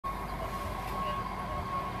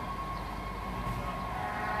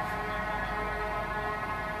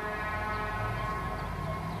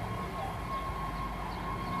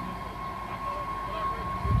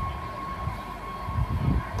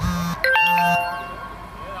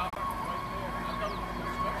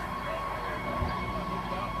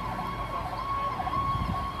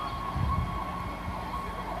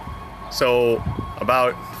So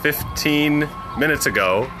about 15 minutes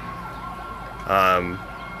ago,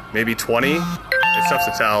 maybe 20, it's tough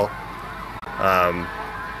to tell,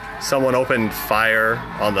 someone opened fire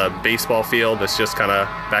on the baseball field that's just kind of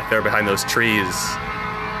back there behind those trees.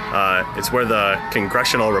 It's where the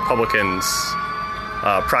congressional Republicans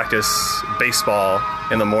practice baseball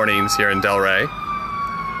in the mornings here in Delray.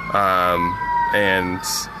 And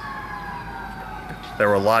there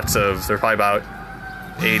were probably about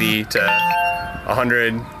 80 to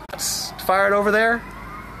 100 fired over there.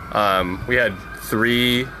 We had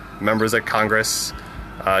 3 members of Congress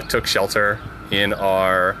took shelter in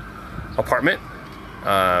our apartment.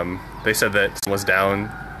 They said that someone was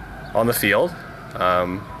down on the field.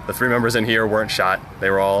 The 3 members in here weren't shot. They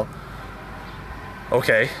were all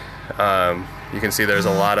okay. You can see there's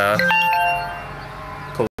a lot of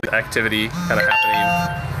police activity kind of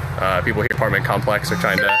happening. People here at the apartment complex are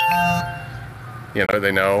trying to,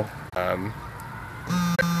 they know. I'd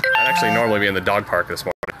actually normally be in the dog park this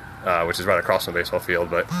morning, which is right across from the baseball field,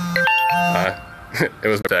 but it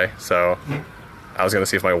was my day, so I was going to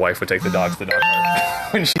see if my wife would take the dog to the dog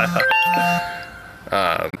park when she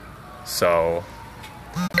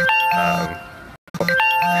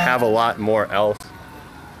have a lot more else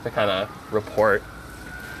to kind of report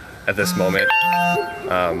at this moment.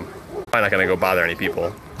 I'm probably not going to go bother any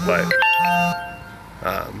people, but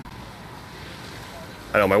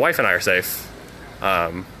I know my wife and I are safe,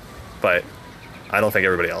 but I don't think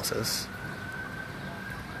everybody else is.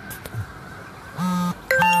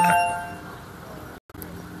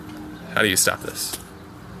 How do you stop this?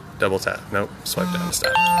 Double tap. Nope. Swipe down to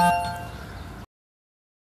stop.